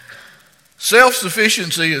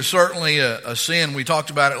Self-sufficiency is certainly a sin. We talked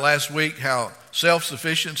about it last week, how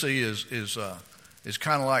self-sufficiency is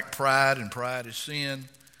kind of like pride, and pride is sin.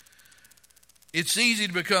 It's easy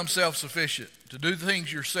to become self-sufficient, to do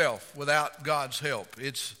things yourself without God's help.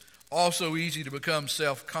 It's also easy to become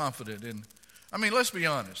self-confident. And I mean, let's be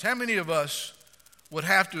honest. How many of us would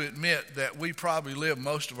have to admit that we probably live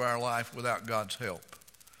most of our life without God's help?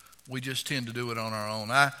 We just tend to do it on our own.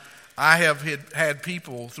 I have had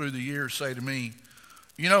people through the years say to me,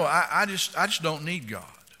 you know, I just don't need God.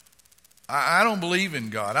 I don't believe in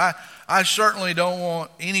God. I certainly don't want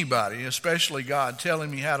anybody, especially God, telling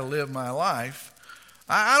me how to live my life.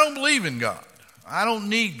 I don't believe in God. I don't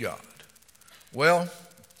need God. Well,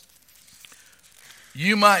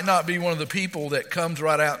 you might not be one of the people that comes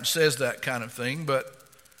right out and says that kind of thing, but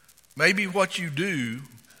maybe what you do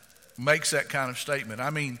makes that kind of statement. I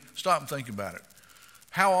mean, stop and think about it.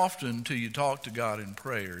 How often do you talk to God in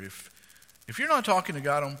prayer? If you're not talking to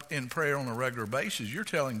God in prayer on a regular basis, you're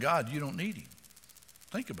telling God you don't need Him.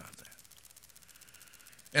 Think about that.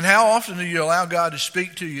 And how often do you allow God to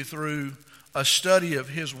speak to you through a study of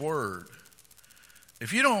His Word?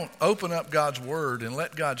 If you don't open up God's Word and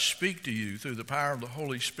let God speak to you through the power of the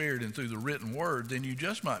Holy Spirit and through the written Word, then you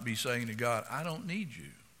just might be saying to God, I don't need you.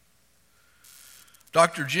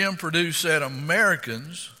 Dr. Jim Purdue said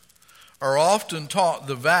Americans are often taught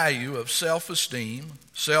the value of self-esteem,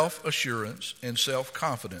 self-assurance, and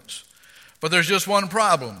self-confidence. But there's just one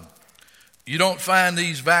problem. You don't find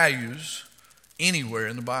these values anywhere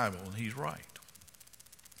in the Bible, and he's right.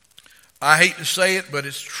 I hate to say it, but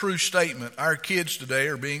it's a true statement. Our kids today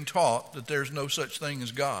are being taught that there's no such thing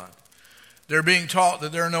as God. They're being taught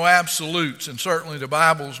that there are no absolutes, and certainly the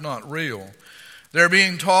Bible's not real. They're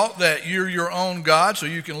being taught that you're your own God, so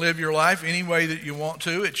you can live your life any way that you want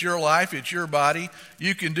to. It's your life. It's your body.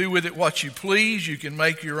 You can do with it what you please. You can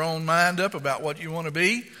make your own mind up about what you want to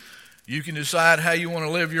be. You can decide how you want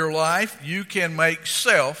to live your life. You can make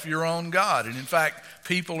self your own God. And in fact,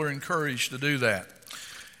 people are encouraged to do that.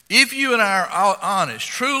 If you and I are honest,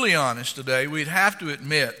 truly honest today, we'd have to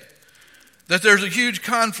admit that there's a huge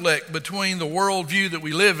conflict between the worldview that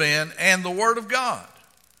we live in and the Word of God.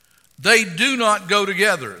 They do not go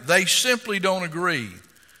together. They simply don't agree.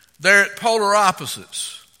 They're at polar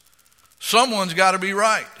opposites. Someone's got to be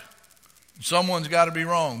right. Someone's got to be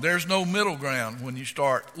wrong. There's no middle ground when you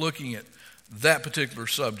start looking at that particular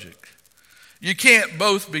subject. You can't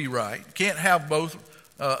both be right. You can't have both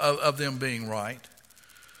of them being right.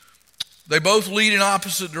 They both lead in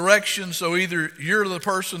opposite directions, so either you're the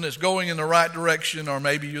person that's going in the right direction or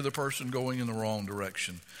maybe you're the person going in the wrong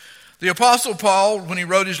direction. The Apostle Paul, when he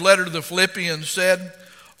wrote his letter to the Philippians, said,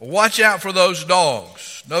 watch out for those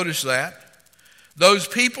dogs. Notice that. Those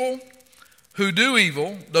people who do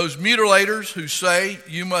evil, those mutilators who say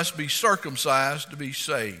you must be circumcised to be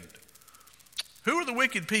saved. Who are the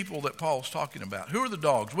wicked people that Paul's talking about? Who are the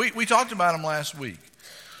dogs? We talked about them last week.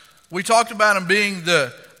 We talked about them being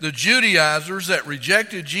the Judaizers that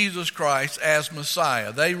rejected Jesus Christ as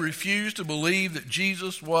Messiah. They refused to believe that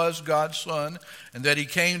Jesus was God's Son and that He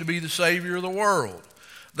came to be the Savior of the world.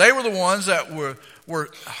 They were the ones that were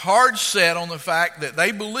hard set on the fact that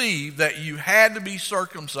they believed that you had to be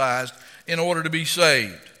circumcised in order to be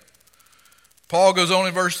saved. Paul goes on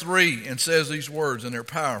in verse 3 and says these words, and they're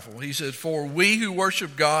powerful. He says, for we who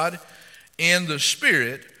worship God in the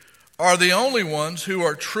Spirit are the only ones who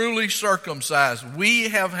are truly circumcised. We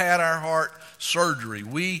have had our heart surgery.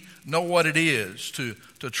 We know what it is to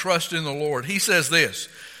trust in the Lord. He says this,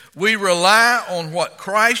 we rely on what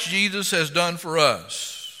Christ Jesus has done for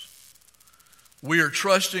us. We are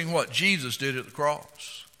trusting what Jesus did at the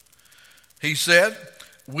cross. He said,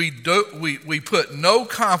 we put no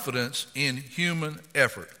confidence in human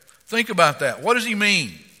effort. Think about that. What does he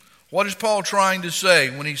mean? What is Paul trying to say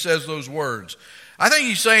when he says those words? I think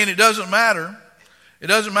he's saying it doesn't matter. It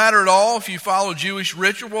doesn't matter at all if you follow Jewish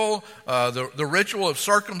ritual, the ritual of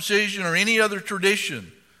circumcision or any other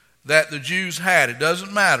tradition that the Jews had. It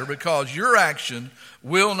doesn't matter because your action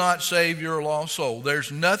will not save your lost soul.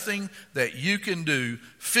 There's nothing that you can do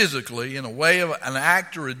physically in a way of an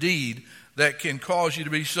act or a deed that can cause you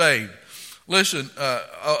to be saved. Listen,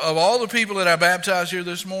 of all the people that I baptized here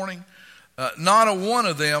this morning, not a one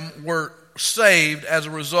of them were saved as a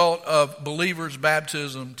result of believers'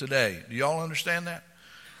 baptism today. Do y'all understand that?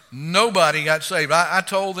 Nobody got saved. I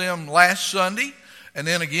told them last Sunday, and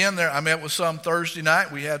then again I met with some Thursday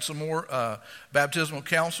night. We had some more baptismal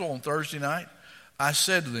council on Thursday night. I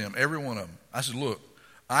said to them, every one of them, I said, look,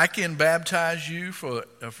 I can baptize you for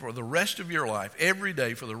the rest of your life, every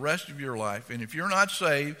day for the rest of your life. And if you're not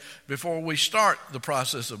saved before we start the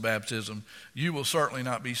process of baptism, you will certainly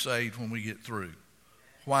not be saved when we get through.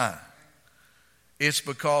 Why? It's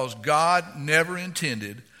because God never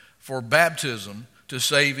intended for baptism to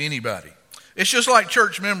save anybody. It's just like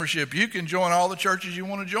church membership. You can join all the churches you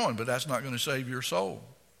want to join, but that's not going to save your soul.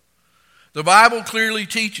 The Bible clearly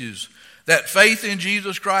teaches that faith in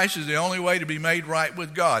Jesus Christ is the only way to be made right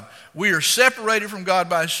with God. We are separated from God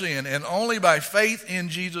by sin, and only by faith in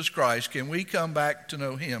Jesus Christ can we come back to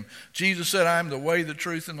know Him. Jesus said, I am the way, the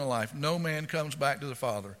truth, and the life. No man comes back to the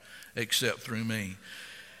Father except through me.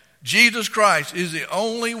 Jesus Christ is the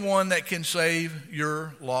only one that can save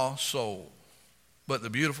your lost soul. But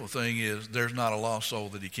the beautiful thing is there's not a lost soul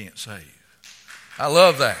that He can't save. I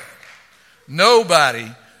love that. Nobody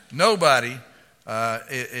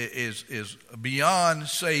is beyond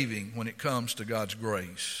saving when it comes to God's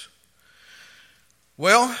grace.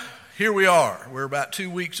 Well, here we are. We're about 2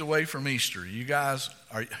 weeks away from Easter. You guys,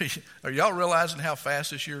 are y'all realizing how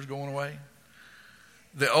fast this year is going away?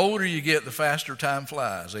 The older you get, the faster time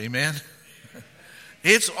flies. Amen?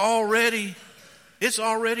 It's already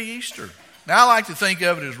Easter. Now, I like to think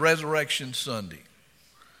of it as Resurrection Sunday.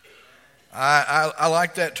 I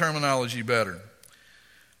like that terminology better.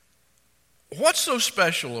 What's so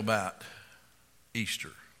special about Easter?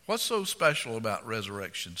 What's so special about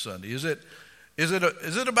Resurrection Sunday? Is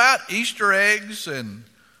it about Easter eggs and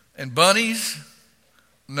bunnies?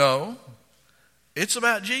 No. It's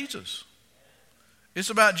about Jesus. It's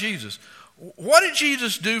about Jesus. What did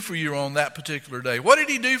Jesus do for you on that particular day? What did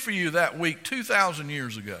He do for you that week 2,000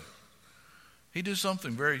 years ago? He did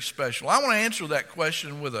something very special. I want to answer that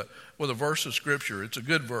question with a verse of Scripture. It's a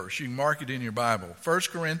good verse. You can mark it in your Bible. 1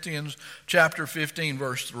 Corinthians chapter 15,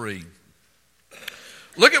 verse 3.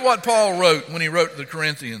 Look at what Paul wrote when he wrote to the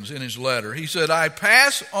Corinthians in his letter. He said, I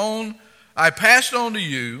passed on to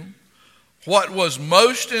you what was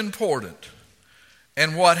most important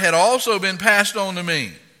and what had also been passed on to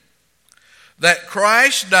me, that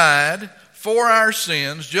Christ died for our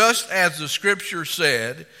sins, just as the Scripture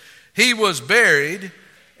said. He was buried,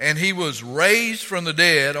 and He was raised from the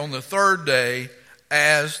dead on the third day,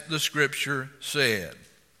 as the Scripture said.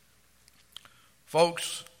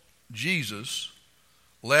 Folks, Jesus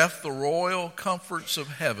left the royal comforts of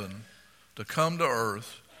heaven to come to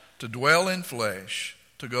earth, to dwell in flesh,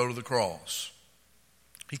 to go to the cross.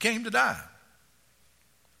 He came to die.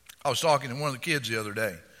 I was talking to one of the kids the other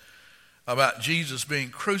day about Jesus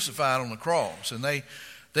being crucified on the cross, and they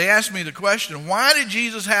asked me the question, why did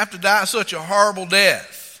Jesus have to die such a horrible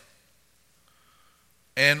death?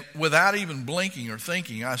 And without even blinking or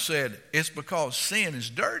thinking, I said, it's because sin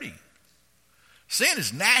is dirty. Sin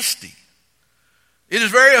is nasty. It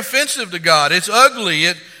is very offensive to God. It's ugly.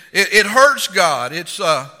 It hurts God.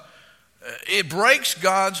 It breaks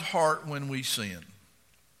God's heart when we sin.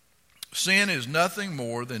 Sin is nothing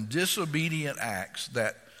more than disobedient acts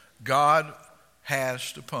that God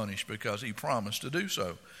has to punish because He promised to do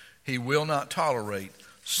so. He will not tolerate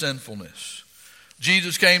sinfulness.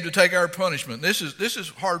 Jesus came to take our punishment. This is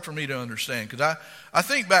hard for me to understand because I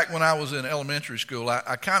think back when I was in elementary school,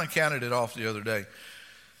 I kind of counted it off the other day.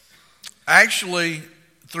 Actually,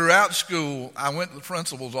 throughout school, I went to the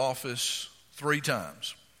principal's office 3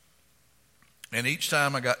 times. And each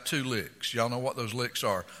time I got 2 licks. Y'all know what those licks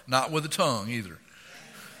are. Not with the tongue either.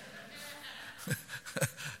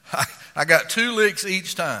 I got 2 licks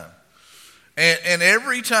each time. And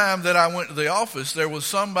every time that I went to the office, there was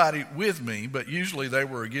somebody with me, but usually they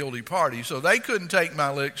were a guilty party, so they couldn't take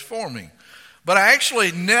my licks for me. But I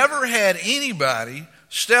actually never had anybody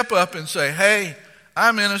step up and say, hey,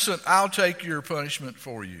 I'm innocent, I'll take your punishment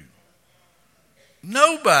for you.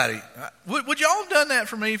 Nobody. Would y'all have done that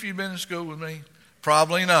for me if you'd been in school with me?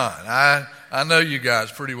 Probably not. I know you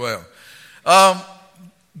guys pretty well.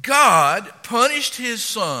 God punished His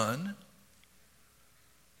Son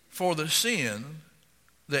for the sin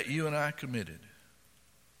that you and I committed.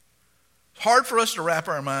 It's hard for us to wrap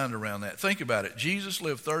our mind around that. Think about it. Jesus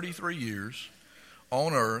lived 33 years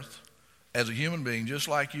on earth as a human being just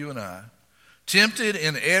like you and I, tempted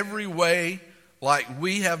in every way like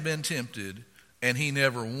we have been tempted, and He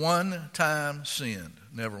never one time sinned.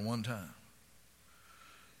 Never one time.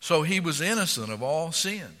 So He was innocent of all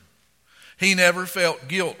sin. He never felt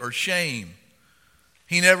guilt or shame.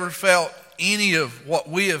 He never felt any of what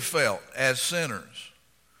we have felt as sinners.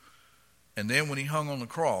 And then when He hung on the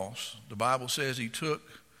cross, the Bible says He took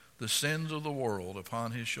the sins of the world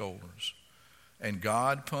upon His shoulders. And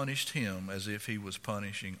God punished Him as if He was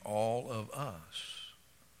punishing all of us.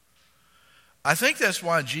 I think that's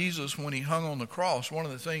why Jesus, when he hung on the cross, one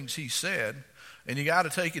of the things he said, and you got to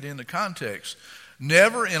take it into context,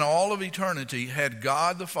 never in all of eternity had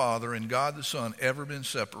God the Father and God the Son ever been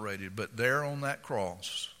separated. But there on that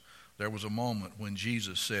cross, there was a moment when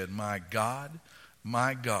Jesus said, my God,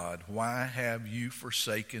 why have you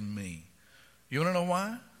forsaken me? You want to know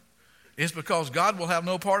why? It's because God will have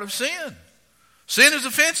no part of sin. Sin is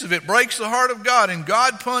offensive. It breaks the heart of God. And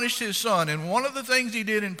God punished his Son. And one of the things he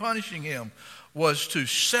did in punishing him was to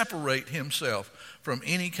separate himself from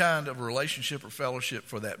any kind of relationship or fellowship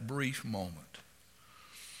for that brief moment.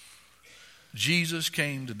 Jesus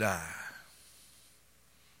came to die.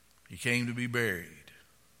 He came to be buried.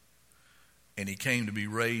 And he came to be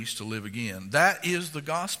raised to live again. That is the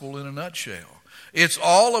gospel in a nutshell. It's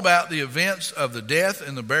all about the events of the death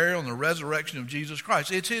and the burial and the resurrection of Jesus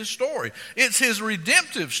Christ. It's his story. It's his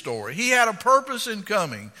redemptive story. He had a purpose in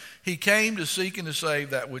coming. He came to seek and to save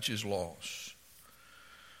that which is lost.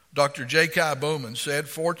 Dr. J.K. Bowman said,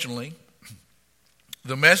 fortunately,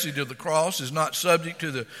 the message of the cross is not subject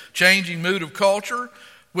to the changing mood of culture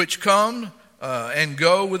which come and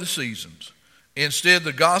go with the seasons. Instead,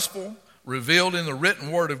 the gospel revealed in the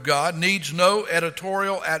written word of God needs no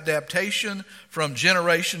editorial adaptation from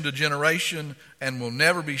generation to generation and will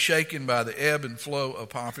never be shaken by the ebb and flow of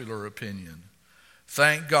popular opinion.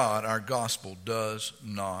 Thank God our gospel does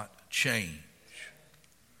not change.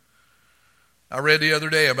 I read the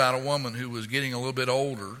other day about a woman who was getting a little bit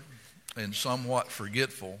older and somewhat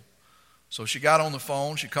forgetful. So she got on the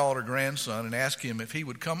phone, she called her grandson and asked him if he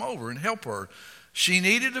would come over and help her. She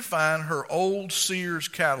needed to find her old Sears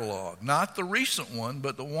catalog, not the recent one,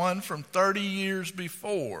 but the one from 30 years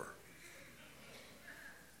before.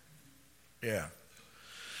 Yeah.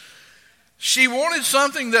 She wanted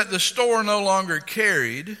something that the store no longer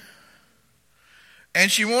carried,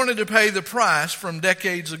 and she wanted to pay the price from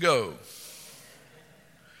decades ago.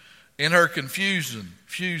 In her confusion,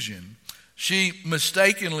 she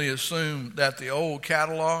mistakenly assumed that the old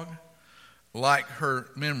catalog, like her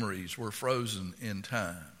memories, were frozen in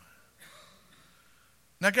time.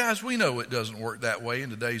 Now, guys, we know it doesn't work that way in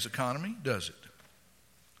today's economy, does it?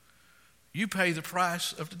 You pay the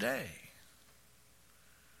price of today.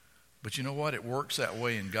 But you know what? It works that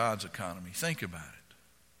way in God's economy. Think about it.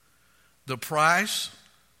 The price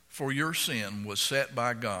for your sin was set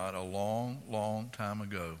by God a long, long time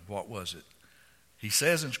ago. What was it? He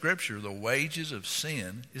says in Scripture, the wages of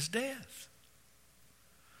sin is death.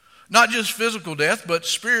 Not just physical death, but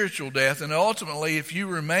spiritual death. And ultimately, if you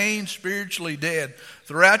remain spiritually dead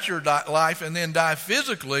throughout your life and then die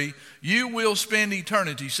physically, you will spend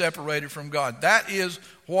eternity separated from God. That is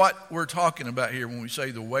what we're talking about here when we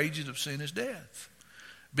say the wages of sin is death.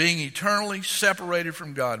 Being eternally separated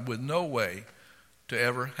from God with no way to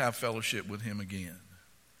ever have fellowship with him again.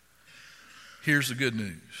 Here's the good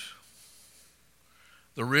news.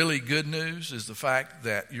 The really good news is the fact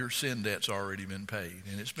that your sin debt's already been paid,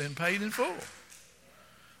 and it's been paid in full.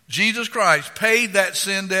 Jesus Christ paid that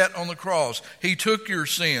sin debt on the cross. He took your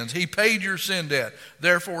sins. He paid your sin debt.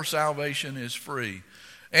 Therefore, salvation is free.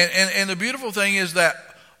 And the beautiful thing is that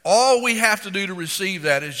all we have to do to receive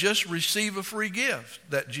that is just receive a free gift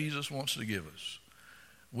that Jesus wants to give us.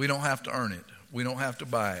 We don't have to earn it. We don't have to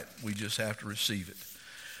buy it. We just have to receive it.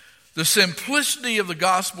 The simplicity of the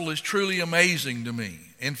gospel is truly amazing to me.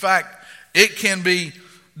 In fact, it can be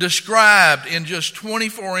described in just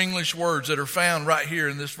 24 English words that are found right here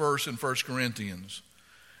in this verse in 1 Corinthians.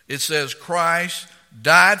 It says, Christ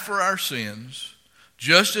died for our sins,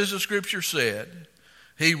 just as the Scripture said.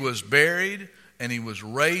 He was buried, and he was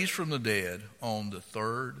raised from the dead on the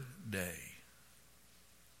third day.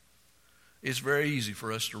 It's very easy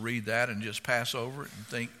for us to read that and just pass over it and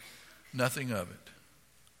think nothing of it.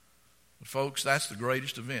 But folks, that's the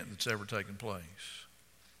greatest event that's ever taken place.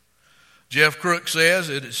 Jeff Crook says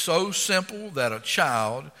it is so simple that a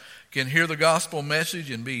child can hear the gospel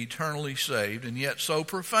message and be eternally saved, and yet so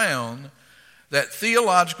profound that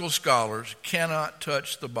theological scholars cannot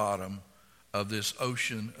touch the bottom of this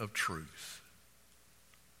ocean of truth.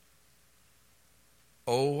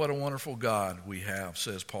 Oh, what a wonderful God we have,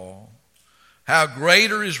 says Paul. How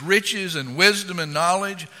great are his riches and wisdom and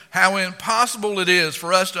knowledge. How impossible it is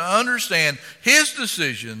for us to understand his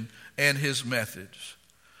decision and his methods.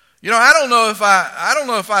 You know, I don't know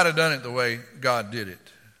if I'd have done it the way God did it.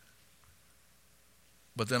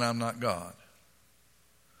 But then I'm not God.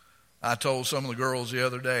 I told some of the girls the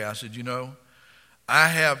other day, I said, you know, I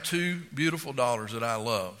have two beautiful daughters that I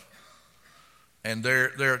love. And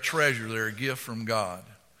they're a treasure. They're a gift from God.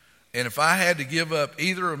 And if I had to give up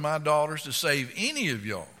either of my daughters to save any of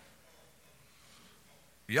y'all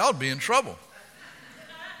would be in trouble.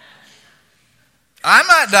 I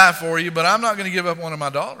might die for you, but I'm not going to give up one of my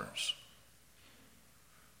daughters.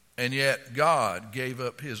 And yet God gave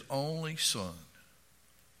up his only son.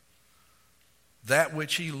 That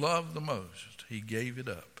which he loved the most, he gave it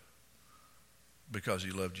up because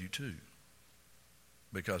he loved you too.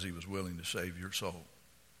 Because he was willing to save your soul.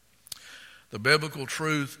 The biblical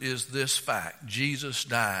truth is this fact. Jesus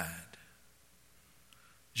died.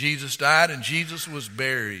 Jesus died and Jesus was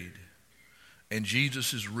buried. And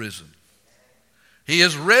Jesus is risen. He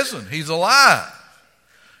is risen. He's alive.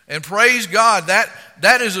 And praise God,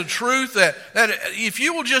 that is a truth that if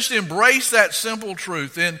you will just embrace that simple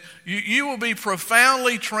truth, then you will be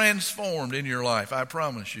profoundly transformed in your life. I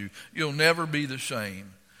promise you. You'll never be the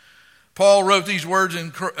same. Paul wrote these words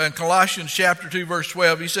in Colossians chapter 2, verse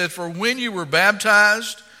 12. He said, "For when you were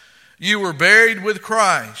baptized, you were buried with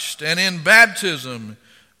Christ, and in baptism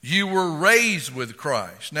you were raised with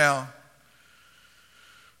Christ." Now,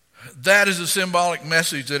 that is a symbolic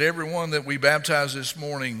message that everyone that we baptized this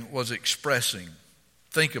morning was expressing.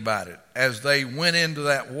 Think about it. As they went into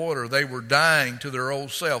that water, they were dying to their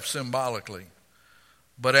old self symbolically.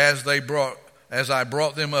 But as I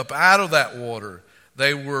brought them up out of that water,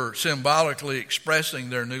 they were symbolically expressing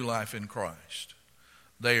their new life in Christ.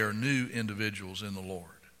 They are new individuals in the Lord.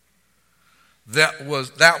 That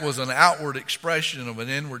was an outward expression of an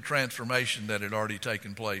inward transformation that had already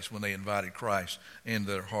taken place when they invited Christ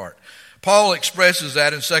into their heart. Paul expresses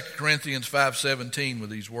that in 2 Corinthians 5:17 with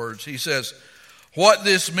these words. He says, what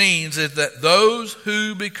this means is that those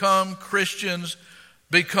who become Christians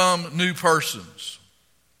become new persons.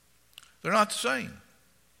 They're not the same.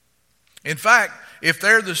 In fact, if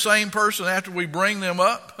they're the same person after we bring them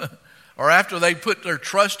up or after they put their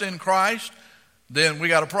trust in Christ, then we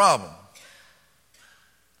got a problem.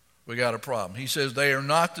 We got a problem. He says they are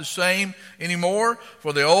not the same anymore,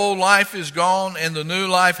 for the old life is gone and the new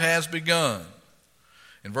life has begun.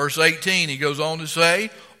 In verse 18, he goes on to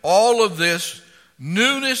say, all of this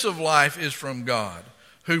newness of life is from God,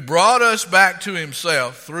 who brought us back to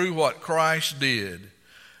himself through what Christ did.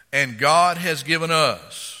 And God has given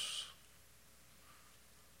us.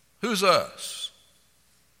 Who's us?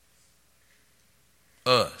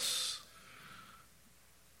 Us.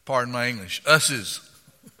 Pardon my English. Us is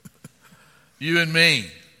you and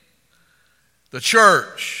me. The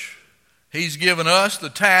church. He's given us the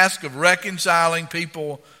task of reconciling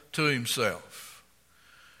people to himself.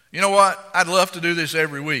 You know what? I'd love to do this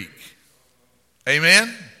every week.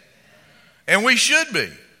 Amen? And we should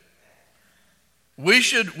be. We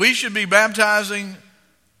should be baptizing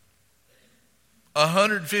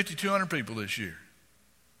 150, 200 people this year.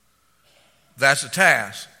 That's a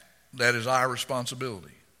task. That is our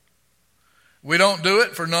responsibility. We don't do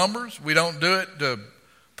it for numbers. We don't do it to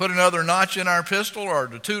put another notch in our pistol or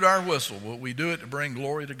to toot our whistle. But we do it to bring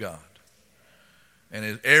glory to God.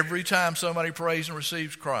 And every time somebody prays and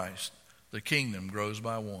receives Christ, the kingdom grows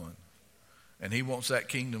by one. And he wants that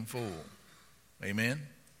kingdom full. Amen?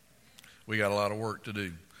 We got a lot of work to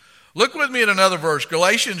do. Look with me at another verse.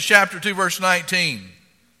 Galatians chapter 2, verse 19.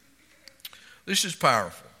 This is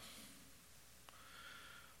powerful.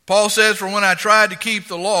 Paul says, for when I tried to keep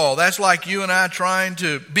the law, that's like you and I trying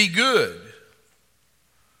to be good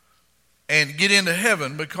and get into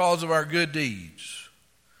heaven because of our good deeds.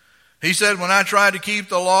 He said, when I tried to keep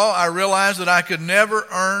the law, I realized that I could never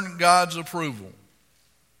earn God's approval.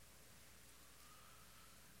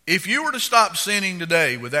 If you were to stop sinning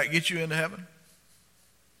today, would that get you into heaven?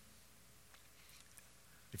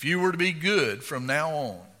 If you were to be good from now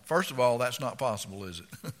on, first of all, that's not possible, is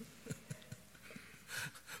it?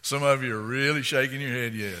 Some of you are really shaking your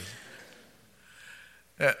head, yes.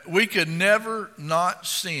 We could never not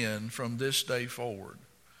sin from this day forward.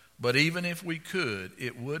 But even if we could,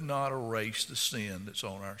 it would not erase the sin that's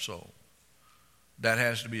on our soul. That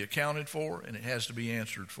has to be accounted for and it has to be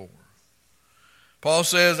answered for. Paul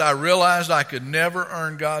says, I realized I could never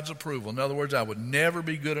earn God's approval. In other words, I would never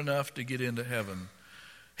be good enough to get into heaven.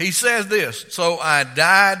 He says this, so I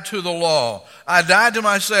died to the law. I died to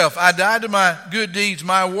myself. I died to my good deeds,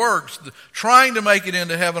 my works, trying to make it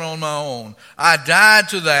into heaven on my own. I died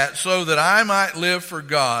to that so that I might live for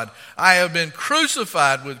God. I have been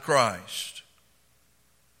crucified with Christ.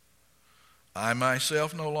 I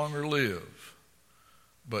myself no longer live,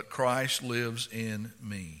 but Christ lives in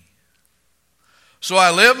me. So I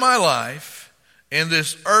live my life in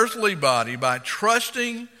this earthly body by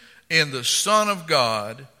trusting in the Son of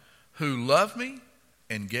God who loved me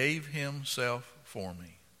and gave himself for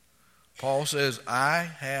me. Paul says, I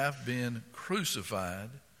have been crucified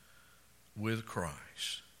with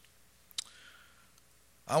Christ.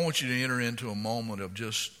 I want you to enter into a moment of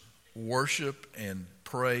just worship and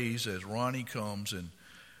praise as Ronnie comes and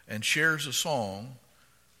shares a song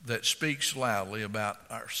that speaks loudly about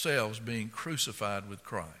ourselves being crucified with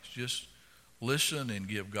Christ. Just listen and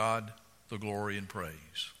give God the glory and praise.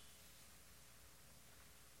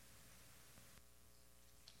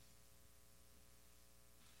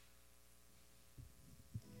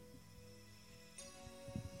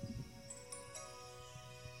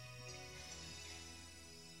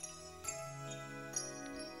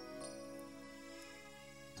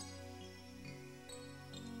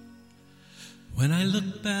 When I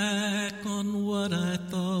look back on what I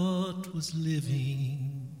thought was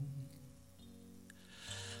living,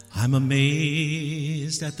 I'm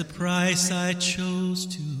amazed at the price I chose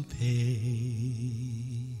to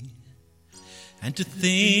pay. And to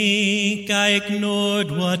think I ignored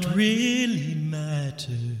what really mattered,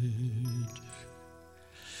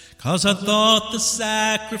 'cause I thought the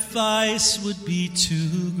sacrifice would be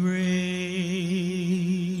too great.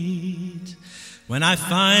 When I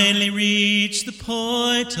finally reached the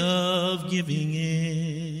point of giving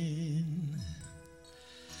in,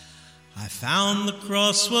 I found the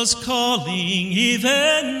cross was calling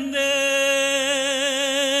even then.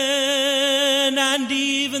 And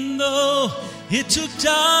even though it took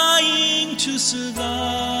dying to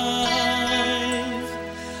survive,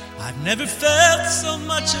 I've never felt so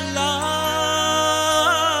much alive.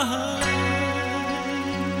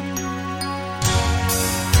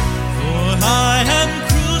 For I am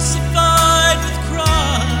crucified with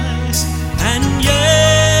Christ, and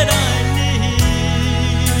yet I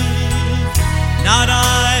live. Not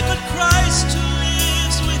I, but Christ who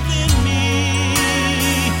lives within me.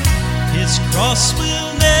 His cross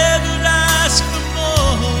will never ask for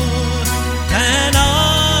more than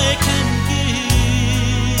I can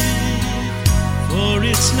give. For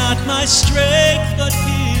it's not my strength, but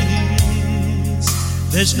His.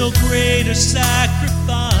 There's no greater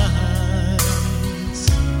sacrifice.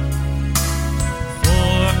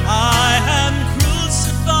 I am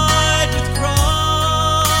crucified with Christ,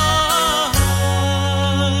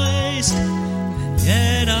 and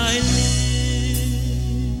yet I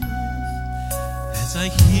live. As I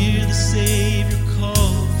hear the Savior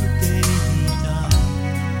call for daily diet,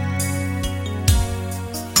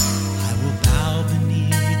 I will bow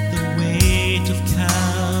beneath the weight of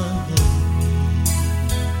Calvary.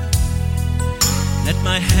 Let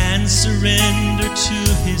my hands surrender to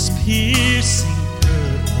His piercing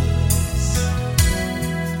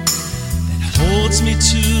holds me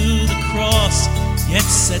to the cross, yet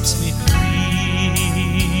sets me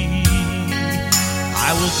free. I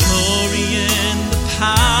will glory in the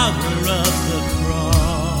power of the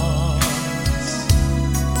cross.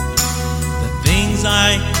 The things I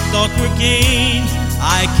thought were gain,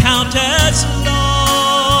 I count as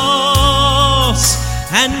loss.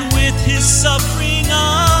 And with His suffering I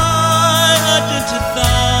identify,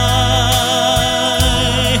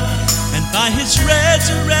 and by His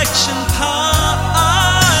resurrection power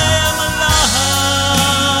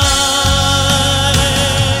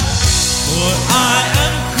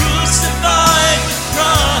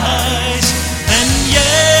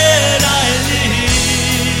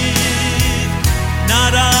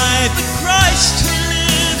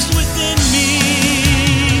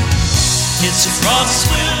cross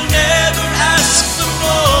will never ask for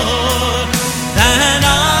more than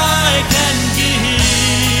I can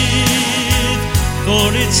give. For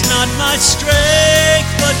it's not my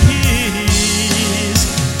strength, but His.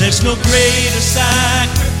 There's no greater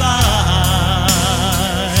sacrifice.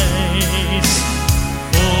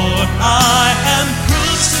 For I am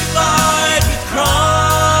crucified with Christ,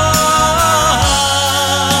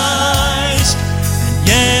 and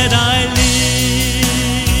yet I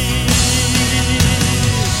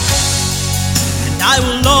I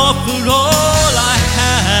will offer all I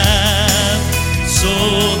have, so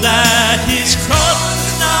that His cross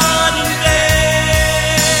is not in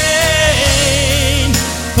vain.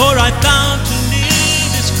 For I found to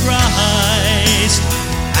live is Christ,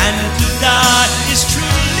 and to die is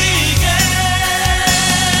truly gain.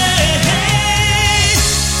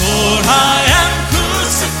 For I am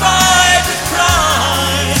crucified with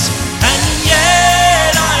Christ, and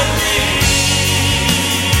yet I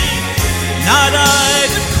live. Not I,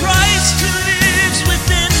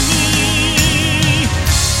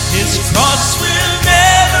 cross will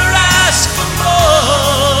never ask for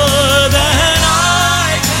more than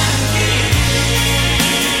I can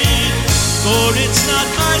give. For it's not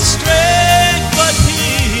my strength, but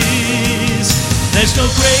His. There's no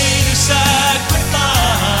greater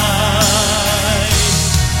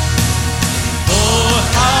sacrifice. For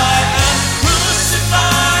I am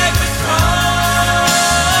crucified with Christ.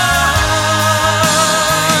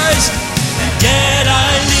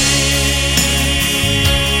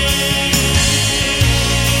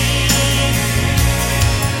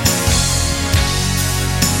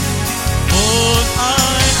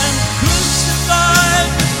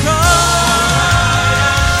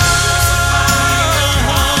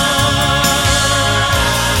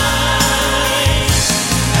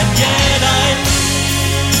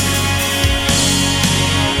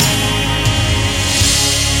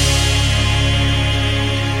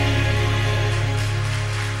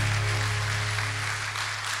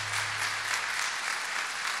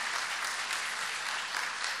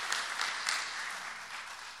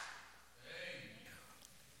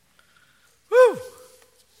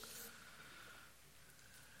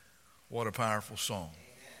 What a powerful song.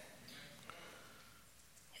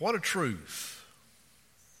 What a truth.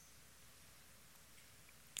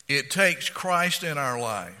 It takes Christ in our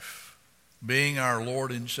life, being our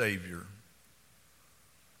Lord and Savior,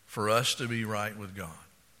 for us to be right with God.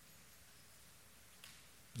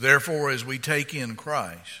 Therefore, as we take in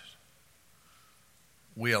Christ,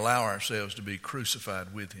 we allow ourselves to be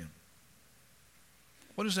crucified with Him.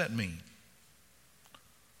 What does that mean?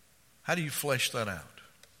 How do you flesh that out?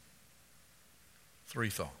 3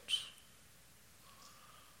 thoughts.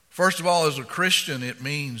 First of all, as a Christian, it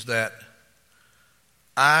means that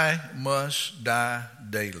I must die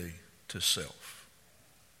daily to self.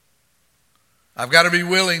 I've got to be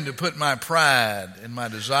willing to put my pride and my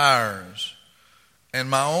desires and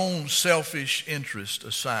my own selfish interest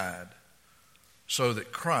aside so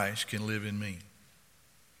that Christ can live in me.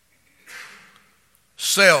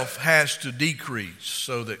 Self has to decrease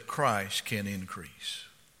so that Christ can increase.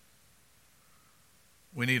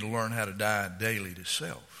 We need to learn how to die daily to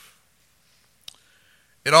self.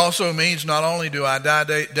 It also means not only do I die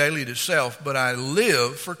daily to self, but I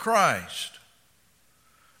live for Christ.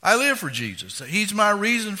 I live for Jesus. He's my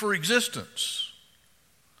reason for existence.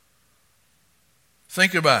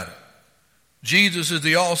 Think about it. Jesus is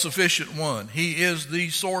the all-sufficient one. He is the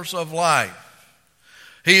source of life.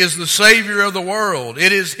 He is the Savior of the world.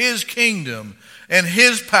 It is His kingdom and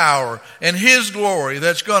His power and His glory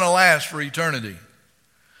that's going to last for eternity.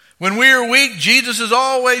 When we are weak, Jesus is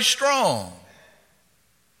always strong.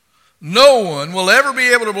 No one will ever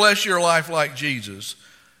be able to bless your life like Jesus.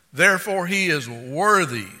 Therefore, He is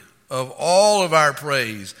worthy of all of our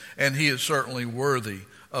praise, and He is certainly worthy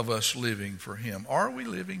of us living for Him. Are we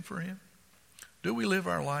living for Him? Do we live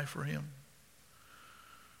our life for Him?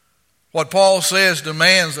 What Paul says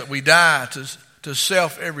demands that we die to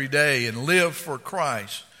self every day and live for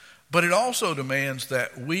Christ. But it also demands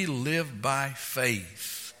that we live by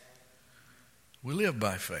faith. We live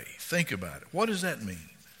by faith. Think about it. What does that mean?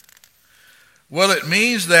 Well, it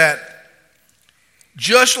means that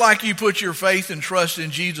just like you put your faith and trust in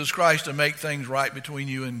Jesus Christ to make things right between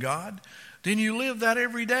you and God, then you live that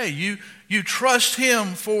every day. You trust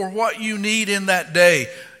Him for what you need in that day.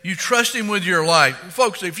 You trust Him with your life.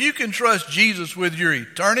 Folks, if you can trust Jesus with your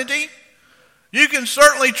eternity, you can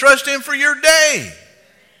certainly trust Him for your day.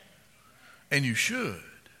 And you should.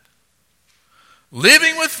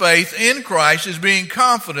 Living with faith in Christ is being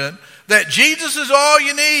confident that Jesus is all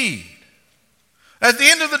you need. At the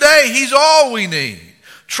end of the day, He's all we need.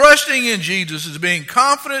 Trusting in Jesus is being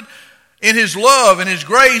confident in His love and His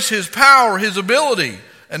grace, His power, His ability,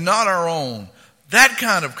 and not our own. That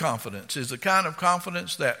kind of confidence is the kind of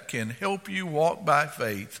confidence that can help you walk by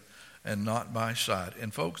faith and not by sight.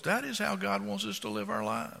 And folks, that is how God wants us to live our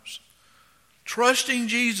lives. Trusting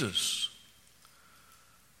Jesus.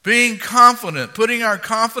 Being confident, putting our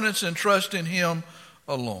confidence and trust in Him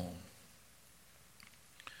alone.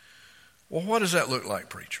 Well, what does that look like,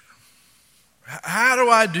 preacher? How do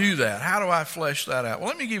I do that? How do I flesh that out? Well,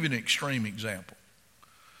 let me give you an extreme example.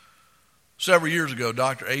 Several years ago,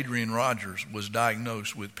 Dr. Adrian Rogers was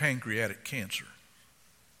diagnosed with pancreatic cancer.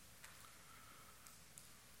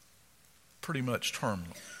 Pretty much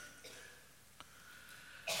terminal.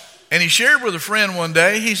 And he shared with a friend one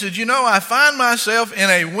day, he said, I find myself in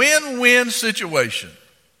a win-win situation.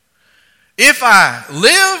 If I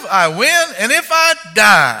live, I win, and if I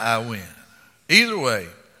die, I win. Either way,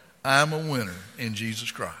 I'm a winner in Jesus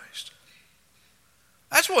Christ.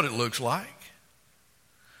 That's what it looks like.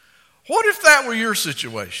 What if that were your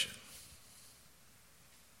situation?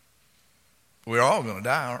 We're all going to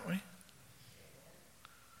die, aren't we?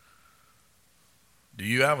 Do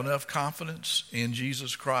you have enough confidence in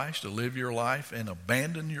Jesus Christ to live your life and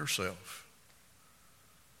abandon yourself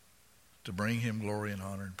to bring Him glory and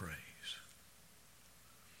honor and praise?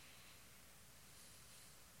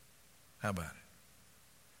 How about it?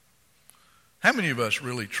 How many of us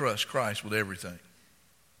really trust Christ with everything?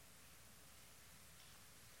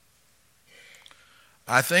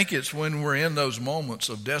 I think it's when we're in those moments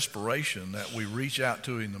of desperation that we reach out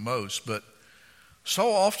to Him the most. But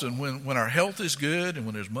so often when our health is good and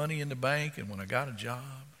when there's money in the bank and when I got a job,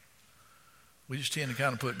 we just tend to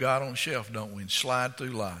kind of put God on the shelf, don't we, and slide through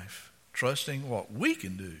life, trusting what we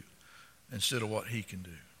can do instead of what He can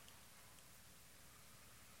do.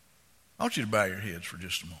 I want you to bow your heads for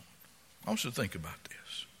just a moment. I want you to think about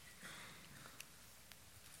this.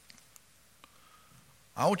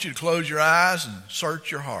 I want you to close your eyes and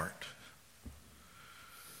search your heart.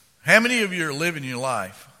 How many of you are living your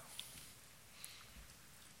life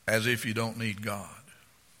as if you don't need God?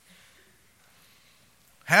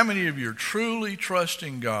 How many of you are truly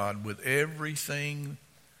trusting God with everything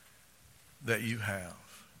that you have.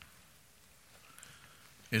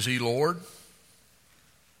 Is he Lord?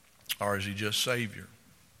 Or is he just Savior?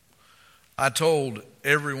 I told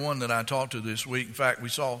everyone that I talked to this week, in fact, we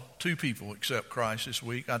saw 2 people accept Christ this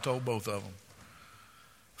week. I told both of them,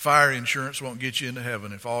 fire insurance won't get you into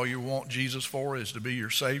heaven. If all you want Jesus for is to be your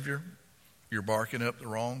Savior, you're barking up the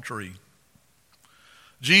wrong tree.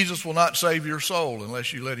 Jesus will not save your soul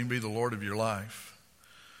unless you let him be the Lord of your life.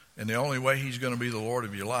 And the only way he's going to be the Lord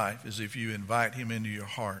of your life is if you invite him into your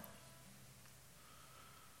heart.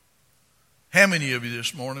 How many of you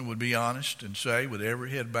this morning would be honest and say, with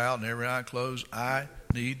every head bowed and every eye closed, I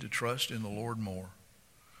need to trust in the Lord more?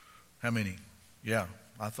 How many? Yeah,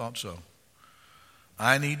 I thought so.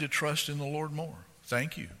 I need to trust in the Lord more.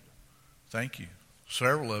 Thank you. Thank you.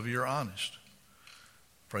 Several of you are honest.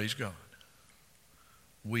 Praise God.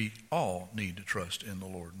 We all need to trust in the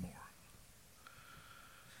Lord more.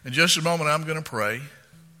 In just a moment, I'm going to pray.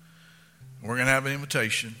 We're going to have an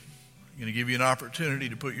invitation. I'm going to give you an opportunity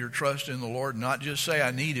to put your trust in the Lord, not just say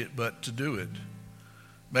I need it, but to do it.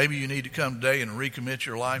 Maybe you need to come today and recommit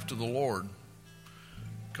your life to the Lord,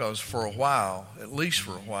 because for a while, at least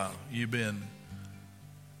for a while, you've been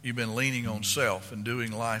leaning on self and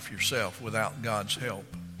doing life yourself without God's help.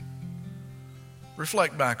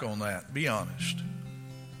 Reflect back on that. Be honest.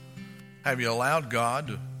 Have you allowed God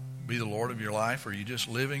to be the Lord of your life, or are you just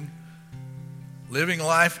living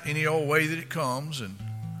life any old way that it comes, and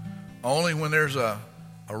only when there's a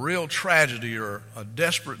real tragedy or a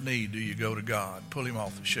desperate need do you go to God, pull him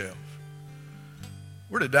off the shelf?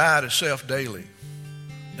 We're to die to self daily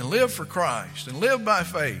and live for Christ and live by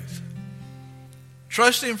faith.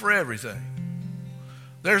 Trust him for everything.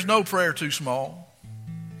 There's no prayer too small.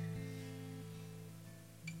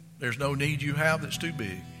 There's no need you have that's too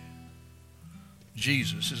big.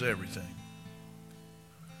 Jesus is everything.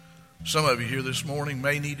 Some of you here this morning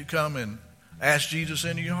may need to come and ask Jesus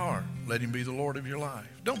into your heart. Let him be the Lord of your life.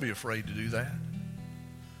 Don't be afraid to do that.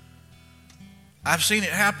 I've seen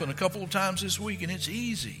it happen a couple of times this week, and it's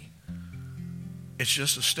easy. It's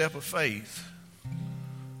just a step of faith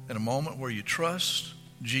in a moment where you trust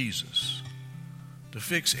Jesus to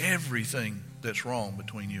fix everything that's wrong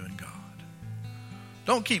between you and God.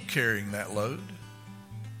 Don't keep carrying that load.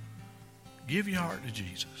 Give your heart to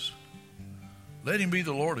Jesus. Let him be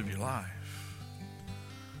the Lord of your life.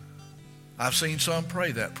 I've seen some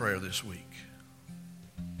pray that prayer this week.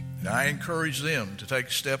 And I encourage them to take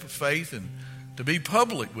a step of faith and to be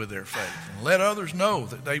public with their faith and let others know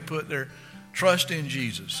that they put their trust in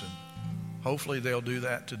Jesus. And hopefully they'll do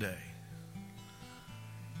that today.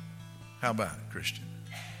 How about it, Christian?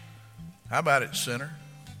 How about it, sinner?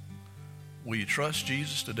 Will you trust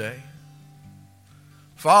Jesus today?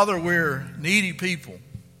 Father, we're needy people.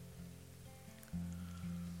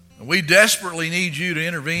 And we desperately need you to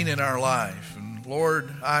intervene in our life. And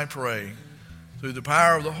Lord, I pray through the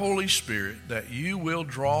power of the Holy Spirit that you will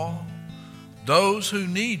draw those who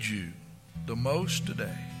need you the most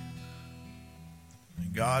today.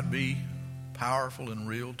 And God, be powerful and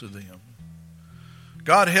real to them.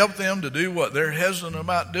 God, help them to do what they're hesitant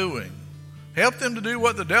about doing. Help them to do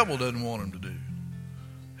what the devil doesn't want them to do.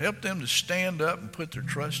 Help them to stand up and put their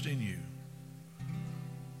trust in you.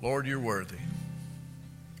 Lord, you're worthy.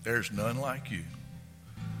 There's none like you.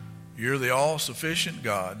 You're the all-sufficient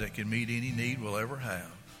God that can meet any need we'll ever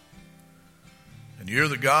have. And you're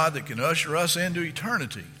the God that can usher us into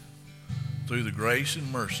eternity through the grace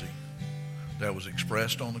and mercy that was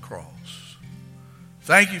expressed on the cross.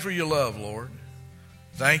 Thank you for your love, Lord.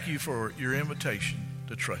 Thank you for your invitation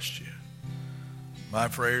to trust you. My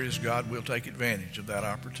prayer is God will take advantage of that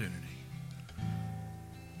opportunity.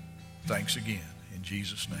 Thanks again. In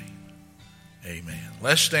Jesus' name, amen.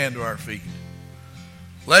 Let's stand to our feet.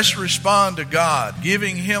 Let's respond to God,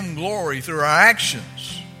 giving him glory through our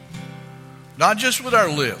actions. Not just with our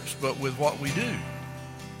lips, but with what we do.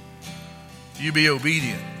 You be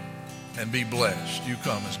obedient and be blessed. You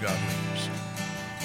come as God leads.